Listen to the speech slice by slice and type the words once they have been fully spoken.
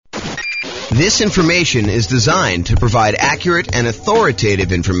This information is designed to provide accurate and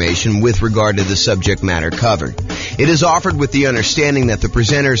authoritative information with regard to the subject matter covered. It is offered with the understanding that the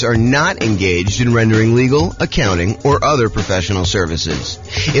presenters are not engaged in rendering legal, accounting, or other professional services.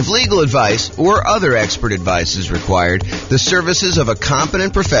 If legal advice or other expert advice is required, the services of a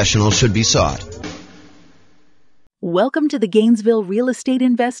competent professional should be sought. Welcome to the Gainesville Real Estate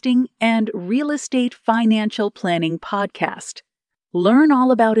Investing and Real Estate Financial Planning Podcast. Learn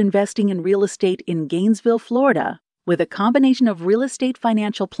all about investing in real estate in Gainesville, Florida, with a combination of real estate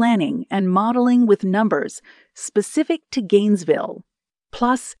financial planning and modeling with numbers specific to Gainesville,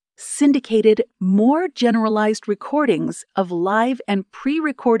 plus syndicated, more generalized recordings of live and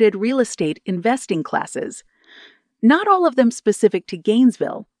pre-recorded real estate investing classes, not all of them specific to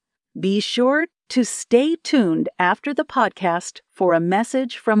Gainesville. Be sure to stay tuned after the podcast for a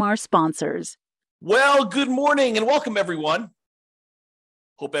message from our sponsors. Well, good morning and welcome, everyone.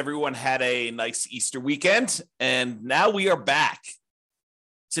 Hope everyone had a nice Easter weekend, and now we are back.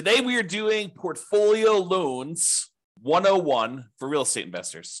 Today we are doing Portfolio Loans 101 for real estate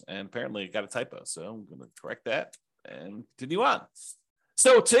investors, and apparently I got a typo, so I'm going to correct that and continue on.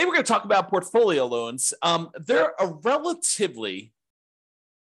 So today we're going to talk about portfolio loans. They're a relatively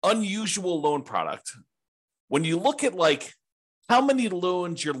unusual loan product. When you look at like how many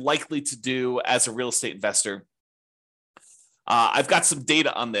loans you're likely to do as a real estate investor, I've got some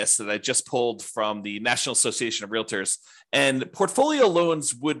data on this that I just pulled from the National Association of Realtors, and portfolio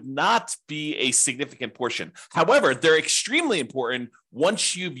loans would not be a significant portion. However, they're extremely important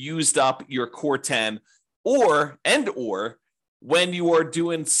once you've used up your core 10 or when you are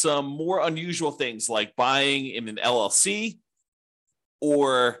doing some more unusual things like buying in an LLC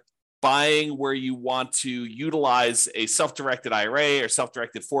or buying where you want to utilize a self-directed IRA or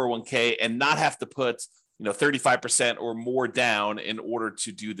self-directed 401k and not have to put 35% or more down in order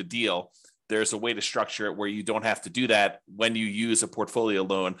to do the deal. There's a way to structure it where you don't have to do that when you use a portfolio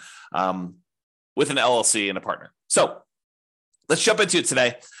loan with an LLC and a partner. So let's jump into it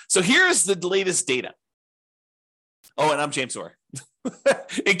today. So here's the latest data. Oh, and I'm James Orr,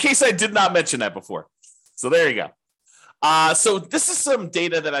 in case I did not mention that before. So there you go. So this is some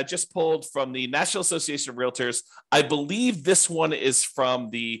data that I just pulled from the National Association of Realtors. I believe this one is from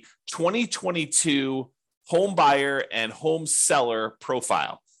the 2022 home buyer and home seller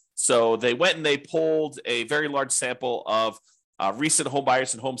profile. So they went and they pulled a very large sample of recent home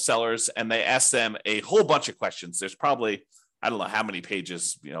buyers and home sellers, and they asked them a whole bunch of questions. There's probably, I don't know how many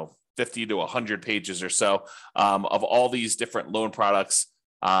pages, 50 to 100 pages or so of all these different loan products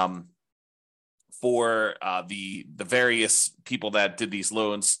for the various people that did these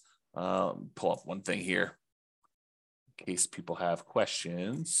loans. Pull up one thing here in case people have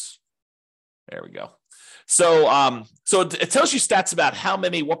questions. There we go. So it tells you stats about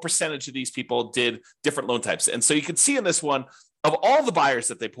what percentage of these people did different loan types. And so you can see in this one, of all the buyers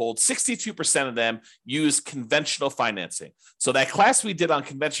that they pulled, 62% of them used conventional financing. So that class we did on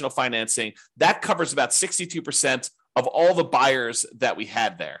conventional financing, that covers about 62% of all the buyers that we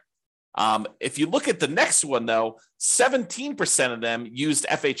had there. If you look at the next one, though, 17% of them used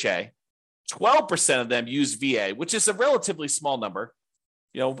FHA, 12% of them used VA, which is a relatively small number,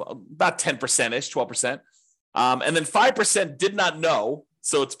 about 10%-ish, 12%. And then 5% did not know.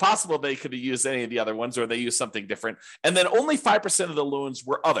 So it's possible they could have used any of the other ones or they used something different. And then only 5% of the loans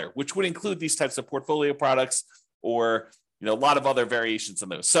were other, which would include these types of portfolio products or, a lot of other variations on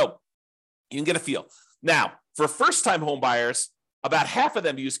those. So you can get a feel. Now, for first-time home buyers, about half of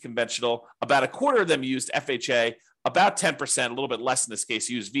them used conventional, about a quarter of them used FHA, about 10%, a little bit less in this case,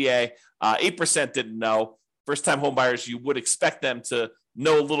 used VA, 8% didn't know. First-time home buyers, you would expect them to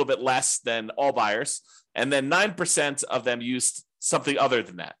know a little bit less than all buyers. And then 9% of them used something other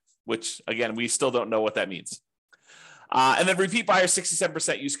than that, which, again, we still don't know what that means. And then repeat buyers,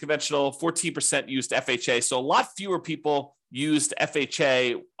 67% used conventional, 14% used FHA. So a lot fewer people used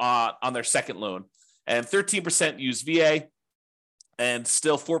FHA on their second loan. And 13% used VA, and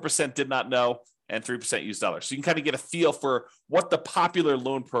still 4% did not know, and 3% used others. So you can kind of get a feel for what the popular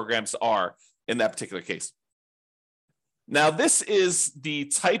loan programs are in that particular case. Now, this is the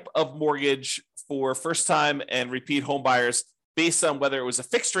type of mortgage for first-time and repeat home buyers based on whether it was a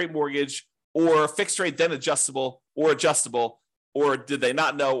fixed-rate mortgage or fixed rate then adjustable, or did they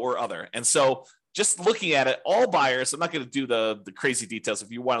not know, or other. And so just looking at it, all buyers, I'm not going to do the crazy details.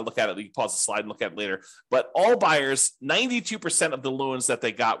 If you want to look at it, you can pause the slide and look at it later. But all buyers, 92% of the loans that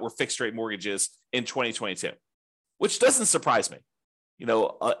they got were fixed-rate mortgages in 2022, which doesn't surprise me.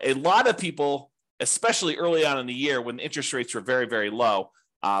 A lot of people, especially early on in the year when interest rates were very, very low,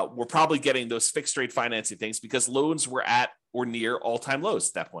 were probably getting those fixed rate financing things because loans were at or near all-time lows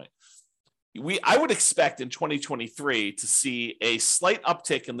at that point. I would expect in 2023 to see a slight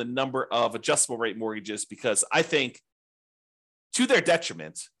uptick in the number of adjustable rate mortgages, because I think, to their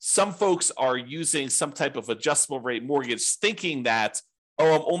detriment, some folks are using some type of adjustable rate mortgage thinking that,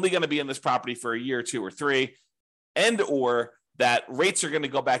 oh, I'm only going to be in this property for a year or 2 or 3, and or that rates are going to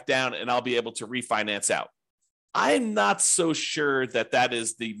go back down and I'll be able to refinance out. I'm not so sure that that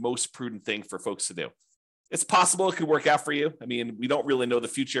is the most prudent thing for folks to do. It's possible it could work out for you. I mean, we don't really know the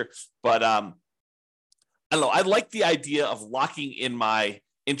future, but I don't know. I like the idea of locking in my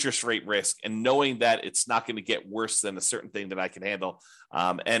interest rate risk and knowing that it's not going to get worse than a certain thing that I can handle.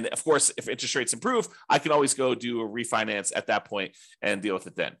 And of course, if interest rates improve, I can always go do a refinance at that point and deal with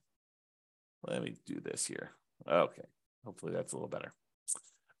it then. Let me do this here. Okay. Hopefully that's a little better.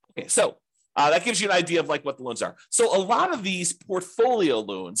 Okay. So that gives you an idea of like what the loans are. So a lot of these portfolio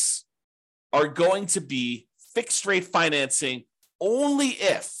loans are going to be fixed rate financing only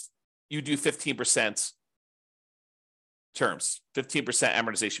if you do 15% terms, 15%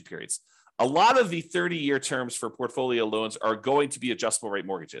 amortization periods. A lot of the 30-year terms for portfolio loans are going to be adjustable rate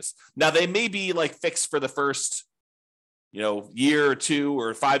mortgages. Now, they may be like fixed for the first, year or 2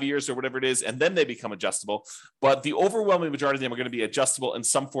 or 5 years or whatever it is, and then they become adjustable. But the overwhelming majority of them are going to be adjustable in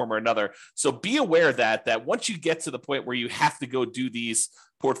some form or another. So be aware that once you get to the point where you have to go do these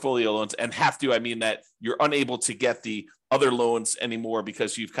portfolio loans, and have to, I mean that you're unable to get the other loans anymore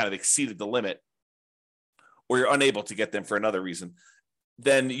because you've kind of exceeded the limit, or you're unable to get them for another reason,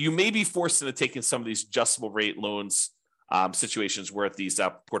 then you may be forced into taking some of these adjustable rate loans situations worth these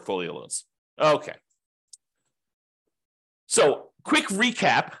portfolio loans. Okay. So quick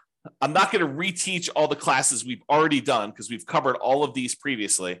recap. I'm not going to reteach all the classes we've already done because we've covered all of these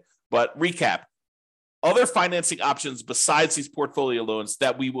previously, but recap. Other financing options besides these portfolio loans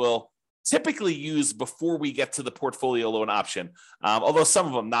that we will typically use before we get to the portfolio loan option, although some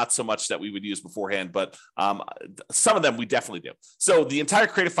of them not so much that we would use beforehand, but some of them we definitely do. So the entire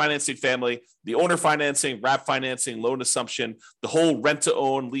creative financing family, the owner financing, wrap financing, loan assumption, the whole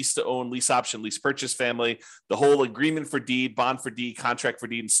rent-to-own, lease option, lease purchase family, the whole agreement for deed, bond for deed, contract for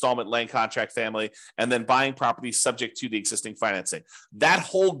deed, installment land contract family, and then buying properties subject to the existing financing. That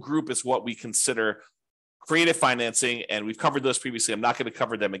whole group is what we consider creative financing, and we've covered those previously. I'm not going to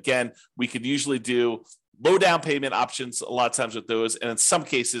cover them again. We could usually do low down payment options a lot of times with those, and in some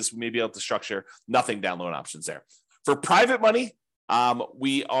cases, we may be able to structure nothing down loan options there. For private money,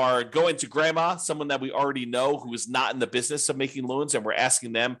 we are going to grandma, someone that we already know who is not in the business of making loans, and we're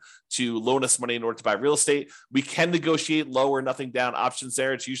asking them to loan us money in order to buy real estate. We can negotiate low or nothing down options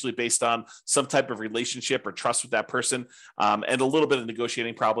there. It's usually based on some type of relationship or trust with that person, and a little bit of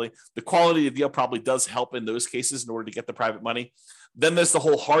negotiating probably. The quality of the deal probably does help in those cases in order to get the private money. Then there's the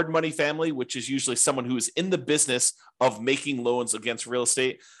whole hard money family, which is usually someone who is in the business of making loans against real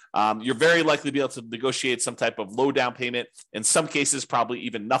estate. You're very likely to be able to negotiate some type of low down payment. In some cases, probably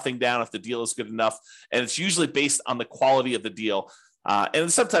even nothing down if the deal is good enough. And it's usually based on the quality of the deal.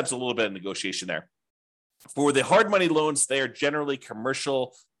 And sometimes a little bit of negotiation there. For the hard money loans, they are generally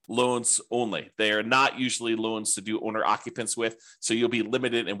commercial loans only. They are not usually loans to do owner occupants with. So you'll be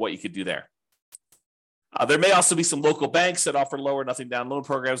limited in what you could do there. There may also be some local banks that offer lower nothing down loan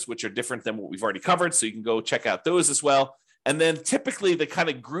programs, which are different than what we've already covered. So you can go check out those as well. And then typically the kind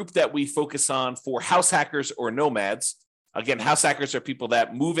of group that we focus on for house hackers or nomads. Again, house hackers are people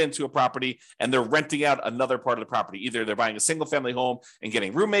that move into a property and they're renting out another part of the property. Either they're buying a single family home and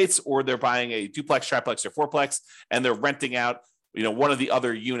getting roommates, or they're buying a duplex, triplex, or fourplex, and they're renting out, one of the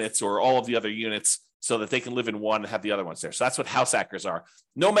other units or all of the other units so that they can live in one and have the other ones there. So that's what house hackers are.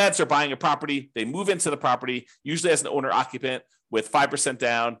 Nomads are buying a property. They move into the property, usually as an owner occupant with 5%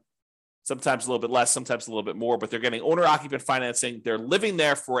 down, sometimes a little bit less, sometimes a little bit more, but they're getting owner occupant financing. They're living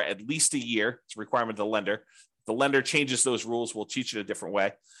there for at least a year. It's a requirement of the lender. The lender changes those rules. We'll teach it a different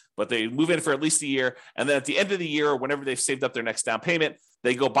way, but they move in for at least a year. And then at the end of the year, or whenever they've saved up their next down payment,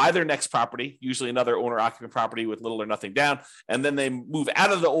 they go buy their next property, usually another owner occupant property with little or nothing down. And then they move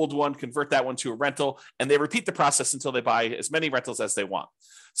out of the old one, convert that one to a rental, and they repeat the process until they buy as many rentals as they want.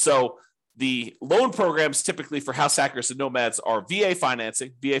 So the loan programs typically for house hackers and nomads are VA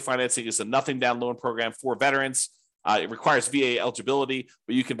financing. VA financing is a nothing down loan program for veterans. It requires VA eligibility,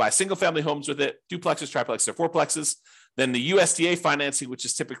 but you can buy single family homes with it, duplexes, triplexes, or fourplexes. Then the USDA financing, which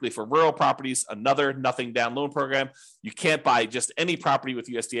is typically for rural properties, another nothing down loan program. You can't buy just any property with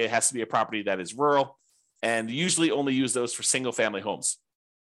USDA. It has to be a property that is rural, and usually only use those for single family homes.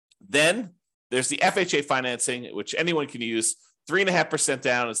 Then there's the FHA financing, which anyone can use. 3.5%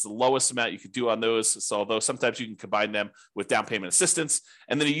 down is the lowest amount you could do on those. So although sometimes you can combine them with down payment assistance,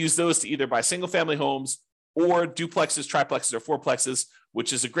 and then you use those to either buy single family homes or duplexes, triplexes, or fourplexes,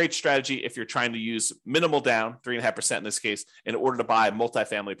 which is a great strategy if you're trying to use minimal down, 3.5% in this case, in order to buy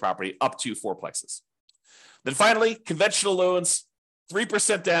multifamily property up to fourplexes. Then finally, conventional loans,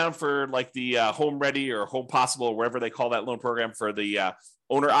 3% down for like the Home Ready or Home Possible, or wherever they call that loan program for the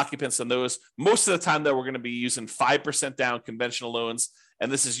owner occupants on those. Most of the time, though, we're going to be using 5% down conventional loans. And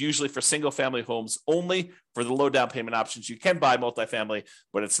this is usually for single family homes only. For the low down payment options, you can buy multifamily,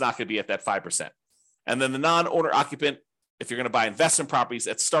 but it's not going to be at that 5%. And then the non-owner occupant, if you're going to buy investment properties,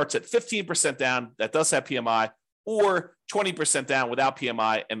 it starts at 15% down. That does have PMI, or 20% down without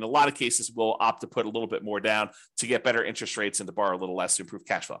PMI. And in a lot of cases, we'll opt to put a little bit more down to get better interest rates and to borrow a little less to improve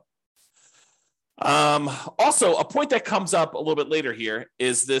cash flow. Also, a point that comes up a little bit later here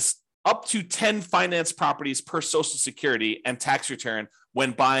is this up to 10 finance properties per Social Security and tax return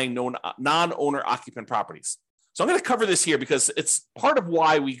when buying non-owner occupant properties. So I'm going to cover this here because it's part of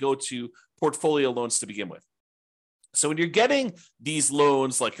why we go to portfolio loans to begin with. So when you're getting these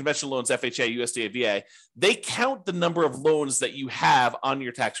loans, like conventional loans, FHA, USDA, VA, they count the number of loans that you have on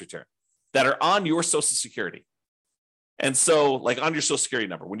your tax return that are on your Social Security. And so like on your Social Security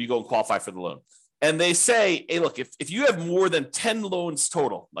number, when you go and qualify for the loan. And they say, hey, look, if you have more than 10 loans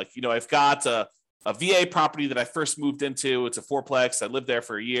total, like, I've got a VA property that I first moved into. It's a fourplex. I lived there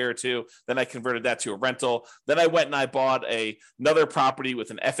for a year or two. Then I converted that to a rental. Then I went and I bought another property with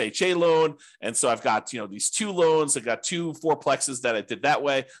an FHA loan. And so I've got, these two loans. I've got two fourplexes that I did that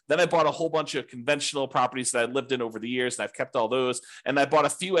way. Then I bought a whole bunch of conventional properties that I lived in over the years, and I've kept all those. And I bought a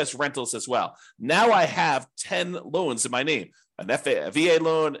few as rentals as well. Now I have 10 loans in my name. A VA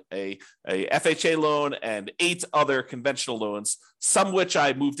loan, a FHA loan, and 8 other conventional loans, some which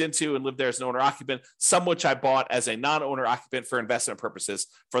I moved into and lived there as an owner occupant, some which I bought as a non-owner occupant for investment purposes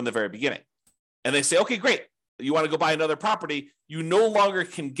from the very beginning. And they say, okay, great. You want to go buy another property. You no longer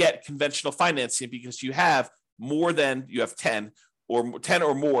can get conventional financing because you have 10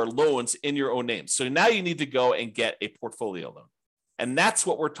 or more loans in your own name. So now you need to go and get a portfolio loan. And that's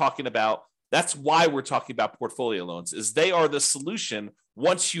what we're talking about. That's why we're talking about portfolio loans, is they are the solution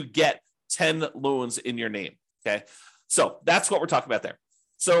once you get 10 loans in your name, okay? So that's what we're talking about there.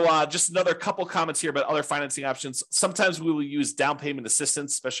 So just another couple comments here about other financing options. Sometimes we will use down payment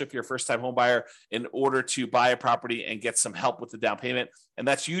assistance, especially if you're a first-time home buyer, in order to buy a property and get some help with the down payment. And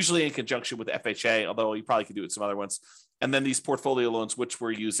that's usually in conjunction with FHA, although you probably could do it with some other ones. And then these portfolio loans, which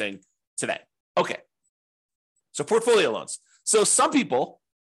we're using today. Okay, so portfolio loans. So some people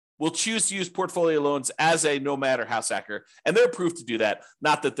will choose to use portfolio loans as a nomad or house hacker, and they're approved to do that.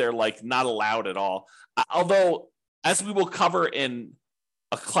 Not that they're like not allowed at all. Although, as we will cover in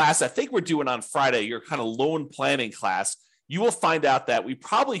a class I think we're doing on Friday, your kind of loan planning class, you will find out that we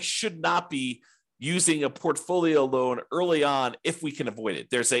probably should not be using a portfolio loan early on if we can avoid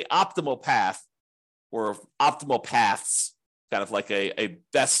it. There's an optimal path or optimal paths, kind of like a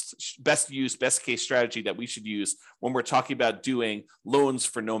best case strategy that we should use when we're talking about doing loans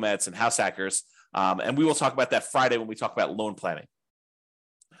for nomads and house hackers. And we will talk about that Friday when we talk about loan planning.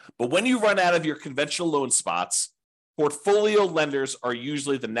 But when you run out of your conventional loan spots, portfolio lenders are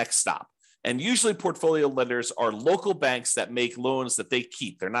usually the next stop. And usually portfolio lenders are local banks that make loans that they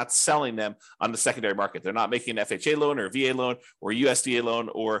keep. They're not selling them on the secondary market. They're not making an FHA loan or a VA loan or a USDA loan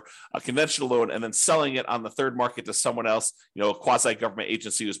or a conventional loan and then selling it on the third market to someone else, a quasi-government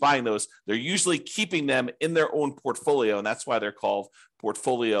agency who's buying those. They're usually keeping them in their own portfolio, and that's why they're called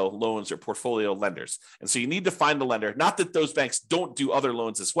portfolio loans or portfolio lenders. And so you need to find the lender. Not that those banks don't do other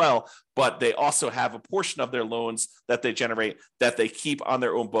loans as well, but they also have a portion of their loans that they generate that they keep on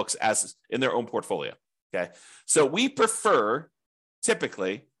their own books as in their own portfolio. Okay. So we prefer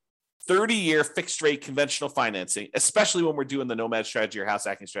typically 30-year fixed rate conventional financing, especially when we're doing the nomad strategy or house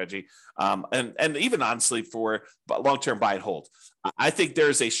hacking strategy. And even honestly for long-term buy and hold. I think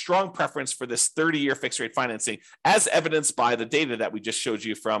there's a strong preference for this 30-year fixed rate financing as evidenced by the data that we just showed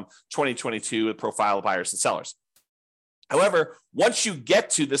you from 2022 with profile of buyers and sellers. However, once you get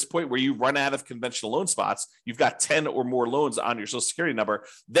to this point where you run out of conventional loan spots, you've got 10 or more loans on your Social Security number,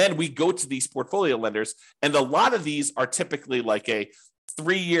 then we go to these portfolio lenders. And a lot of these are typically like a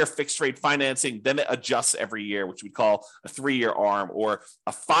 3-year fixed rate financing, then it adjusts every year, which we call a 3-year ARM, or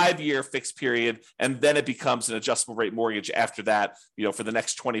a 5-year fixed period, and then it becomes an adjustable rate mortgage after that, for the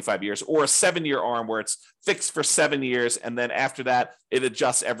next 25 years, or a 7-year ARM where it's fixed for 7 years, and then after that, it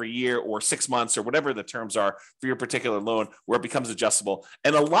adjusts every year or 6 months or whatever the terms are for your particular loan, where it becomes adjustable.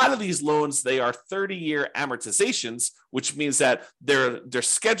 And a lot of these loans, they are 30-year amortizations which means that they're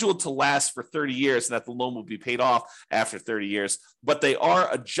scheduled to last for 30 years and that the loan will be paid off after 30 years. But they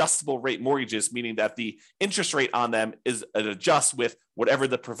are adjustable rate mortgages, meaning that the interest rate on them is an adjust with whatever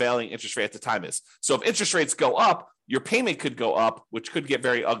the prevailing interest rate at the time is. So if interest rates go up, your payment could go up, which could get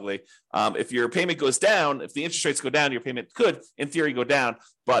very ugly. If your payment goes down, if the interest rates go down, your payment could, in theory, go down.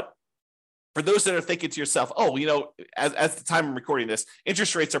 But for those that are thinking to yourself, oh, at the time I'm recording this,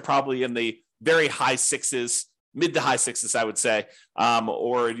 interest rates are probably in the very high sixes, mid to high sixes, I would say,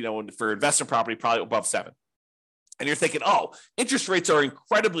 or for investment property, probably above 7. And you're thinking, oh, interest rates are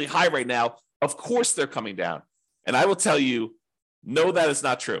incredibly high right now. Of course they're coming down. And I will tell you, no, that is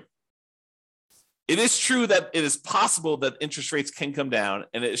not true. It is true that it is possible that interest rates can come down,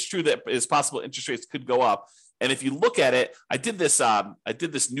 and it is true that it is possible interest rates could go up. And if you look at it, I did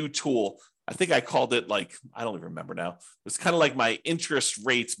this new tool. I think I called it I don't even remember now. It's kind of like my interest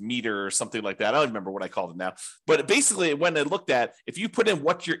rates meter or something like that. I don't remember what I called it now. But basically, when I looked at, if you put in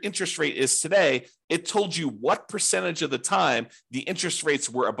what your interest rate is today, it told you what percentage of the time the interest rates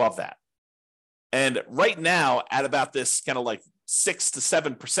were above that. And right now, at about this kind of 6 to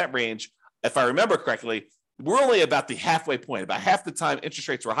 7% range, if I remember correctly, we're only about the halfway point. About half the time interest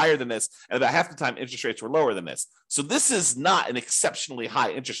rates were higher than this, and about half the time interest rates were lower than this. So this is not an exceptionally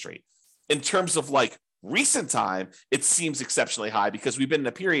high interest rate. In terms of recent time, it seems exceptionally high because we've been in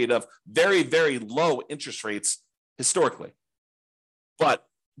a period of very, very low interest rates historically. But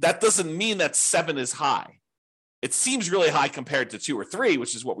that doesn't mean that 7 is high. It seems really high compared to 2 or 3,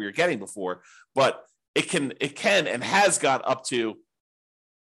 which is what we were getting before, but it can and has got up to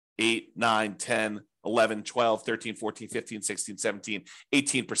 8, 9, 10, 11, 12, 13, 14, 15, 16, 17,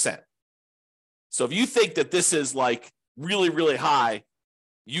 18%. So if you think that this is really, really high,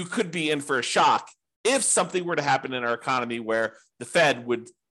 you could be in for a shock if something were to happen in our economy where the Fed would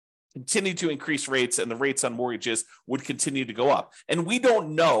continue to increase rates and the rates on mortgages would continue to go up. And we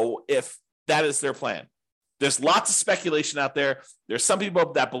don't know if that is their plan. There's lots of speculation out there. There's some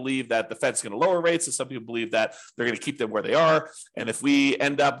people that believe that the Fed's going to lower rates, and some people believe that they're going to keep them where they are. And if we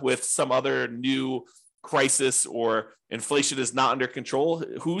end up with some other new crisis or inflation is not under control,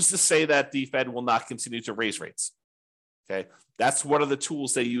 who's to say that the Fed will not continue to raise rates? Okay, that's one of the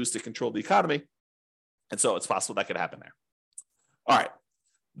tools they use to control the economy. And so it's possible that could happen there. All right.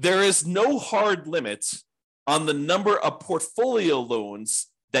 There is no hard limit on the number of portfolio loans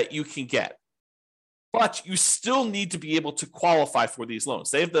that you can get, but you still need to be able to qualify for these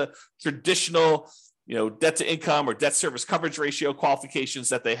loans. They have the traditional, debt to income or debt service coverage ratio qualifications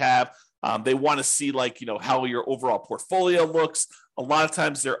that they have. They want to see how your overall portfolio looks. A lot of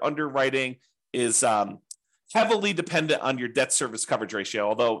times their underwriting is heavily dependent on your debt service coverage ratio,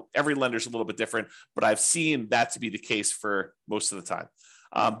 although every lender is a little bit different, but I've seen that to be the case for most of the time.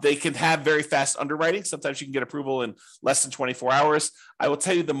 They can have very fast underwriting. Sometimes you can get approval in less than 24 hours. I will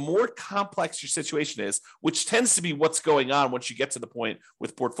tell you, the more complex your situation is, which tends to be what's going on once you get to the point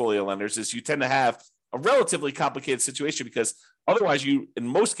with portfolio lenders, is you tend to have a relatively complicated situation because otherwise you, in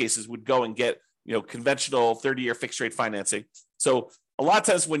most cases, would go and get conventional 30-year fixed rate financing. So a lot of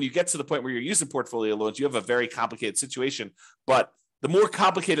times when you get to the point where you're using portfolio loans, you have a very complicated situation. But the more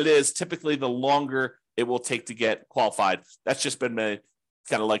complicated it is, typically the longer it will take to get qualified. That's just been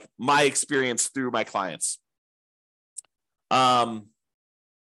my experience through my clients.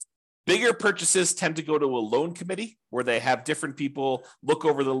 Bigger purchases tend to go to a loan committee where they have different people look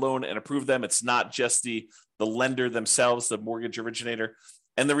over the loan and approve them. It's not just the lender themselves, the mortgage originator.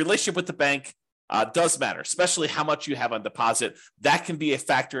 And the relationship with the bank does matter, especially how much you have on deposit. That can be a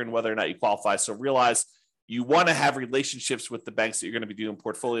factor in whether or not you qualify. So realize you want to have relationships with the banks that you're going to be doing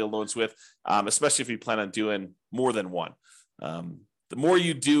portfolio loans with, especially if you plan on doing more than one. The more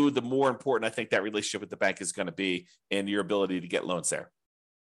you do, the more important I think that relationship with the bank is going to be in your ability to get loans there.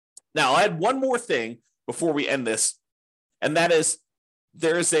 Now, I had one more thing before we end this, and that is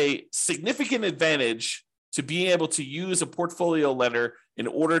there is a significant advantage to being able to use a portfolio lender in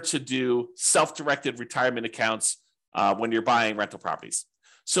order to do self-directed retirement accounts when you're buying rental properties.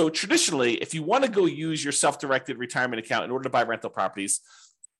 So traditionally, if you want to go use your self-directed retirement account in order to buy rental properties,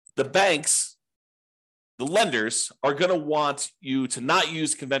 the banks, the lenders are going to want you to not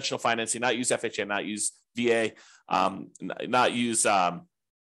use conventional financing, not use FHA, not use VA, not use, I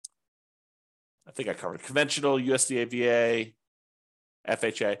think I covered conventional, USDA, VA,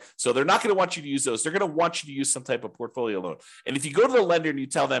 FHA. So they're not going to want you to use those. They're going to want you to use some type of portfolio loan. And if you go to the lender and you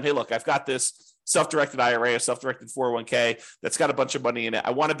tell them, hey, look, I've got this self-directed IRA or self-directed 401k that's got a bunch of money in it.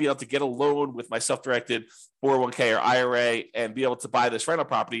 I want to be able to get a loan with my self-directed 401k or IRA and be able to buy this rental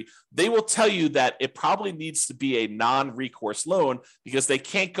property. They will tell you that it probably needs to be a non-recourse loan because they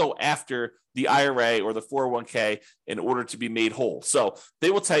can't go after the IRA or the 401k in order to be made whole. So they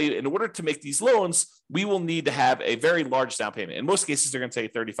will tell you in order to make these loans, we will need to have a very large down payment. In most cases, they're going to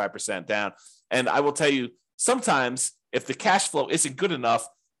take 35% down. And I will tell you, sometimes if the cash flow isn't good enough,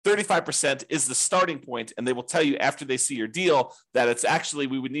 35% is the starting point, and they will tell you after they see your deal that it's actually,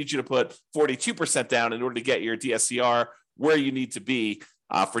 we would need you to put 42% down in order to get your DSCR where you need to be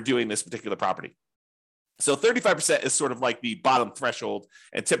for doing this particular property. So 35% is sort of like the bottom threshold,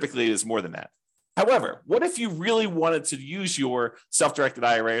 and typically it is more than that. However, what if you really wanted to use your self-directed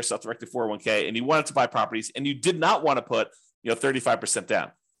IRA or self-directed 401k and you wanted to buy properties and you did not want to put 35%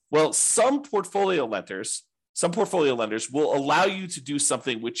 down? Well, some portfolio lenders will allow you to do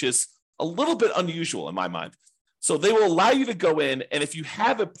something which is a little bit unusual in my mind. So they will allow you to go in, and if you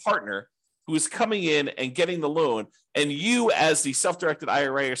have a partner who is coming in and getting the loan, and you as the self-directed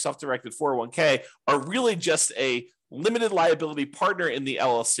IRA or self-directed 401k are really just a limited liability partner in the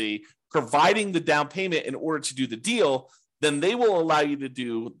LLC, providing the down payment in order to do the deal, then they will allow you to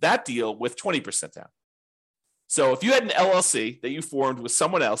do that deal with 20% down. So if you had an LLC that you formed with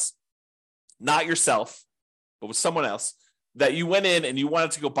someone else, not yourself, but with someone else, that you went in and you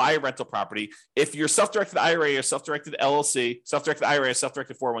wanted to go buy a rental property, if your self-directed IRA or self-directed LLC, self-directed IRA,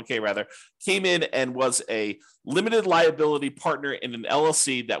 self-directed 401k rather, came in and was a limited liability partner in an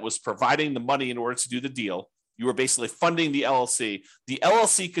LLC that was providing the money in order to do the deal, you were basically funding the LLC. The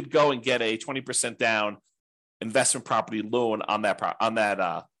LLC could go and get a 20% down investment property loan on the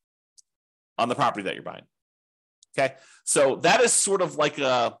property that you're buying. Okay, so that is sort of like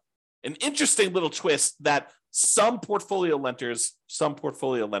an interesting little twist that some portfolio lenders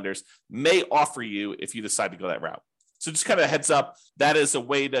may offer you if you decide to go that route. So just kind of heads up, that is a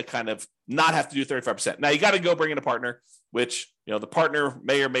way to kind of not have to do 35%. Now you got to go bring in a partner, which the partner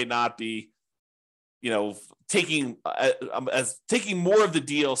may or may not be, taking more of the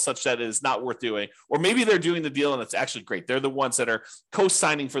deal such that it is not worth doing, or maybe they're doing the deal and it's actually great. They're the ones that are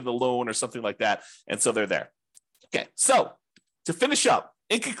co-signing for the loan or something like that, and so they're there. Okay, so to finish up,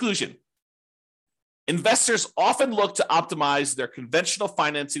 in conclusion, investors often look to optimize their conventional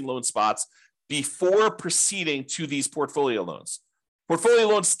financing loan spots before proceeding to these portfolio loans. Portfolio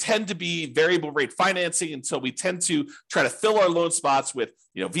loans tend to be variable rate financing, and so we tend to try to fill our loan spots with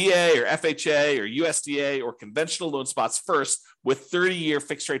VA or FHA or USDA or conventional loan spots first with 30-year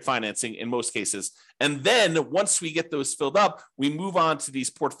fixed rate financing in most cases. And then once we get those filled up, we move on to these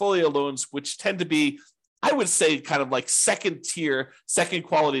portfolio loans, which tend to be, I would say, kind of like second tier, second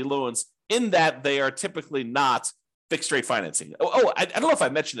quality loans, in that they are typically not fixed rate financing. I don't know if I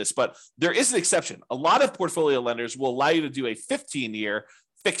mentioned this, but there is an exception. A lot of portfolio lenders will allow you to do a 15-year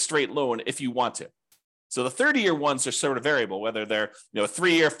fixed rate loan if you want to. So the 30-year ones are sort of variable, whether they're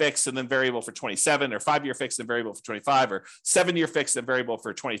 3-year fixed and then variable for 27, or 5-year fixed and variable for 25, or 7-year fixed and variable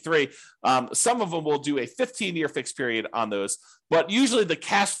for 23. Some of them will do a 15-year fixed period on those, but usually the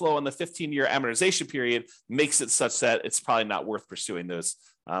cash flow on the 15-year amortization period makes it such that it's probably not worth pursuing those.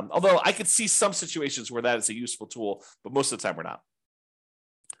 Although I could see some situations where that is a useful tool, but most of the time we're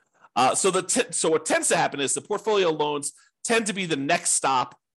not. So what tends to happen is the portfolio loans tend to be the next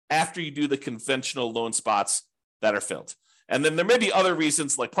stop after you do the conventional loan spots that are filled. And then there may be other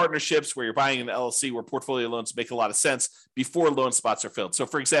reasons like partnerships where you're buying an LLC where portfolio loans make a lot of sense before loan spots are filled. So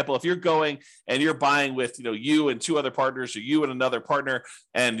for example, if you're going and you're buying with, you and 2 other partners, or you and another partner,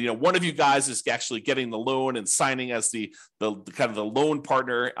 and, one of you guys is actually getting the loan and signing as the kind of the loan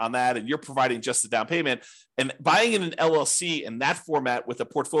partner on that, and you're providing just the down payment, and buying in an LLC in that format with a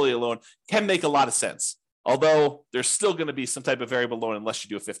portfolio loan can make a lot of sense. Although there's still going to be some type of variable loan unless you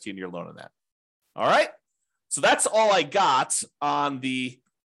do a 15-year loan on that. All right. So that's all I got on the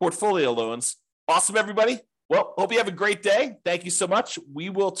portfolio loans. Awesome, everybody. Well, hope you have a great day. Thank you so much. We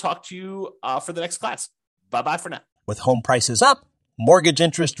will talk to you for the next class. Bye-bye for now. With home prices up, mortgage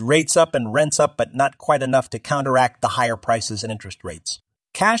interest rates up, and rents up, but not quite enough to counteract the higher prices and interest rates.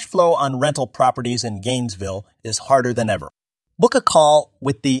 Cash flow on rental properties in Gainesville is harder than ever. Book a call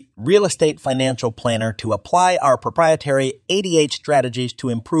with the Real Estate Financial Planner to apply our proprietary 88 strategies to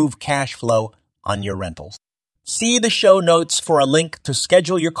improve cash flow on your rentals. See the show notes for a link to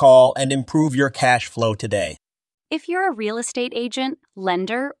schedule your call and improve your cash flow today. If you're a real estate agent,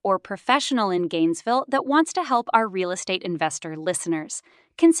 lender, or professional in Gainesville that wants to help our real estate investor listeners,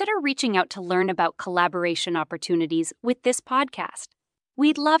 consider reaching out to learn about collaboration opportunities with this podcast.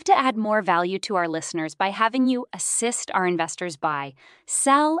 We'd love to add more value to our listeners by having you assist our investors buy,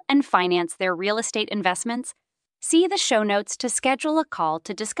 sell, and finance their real estate investments. See the show notes to schedule a call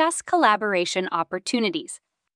to discuss collaboration opportunities.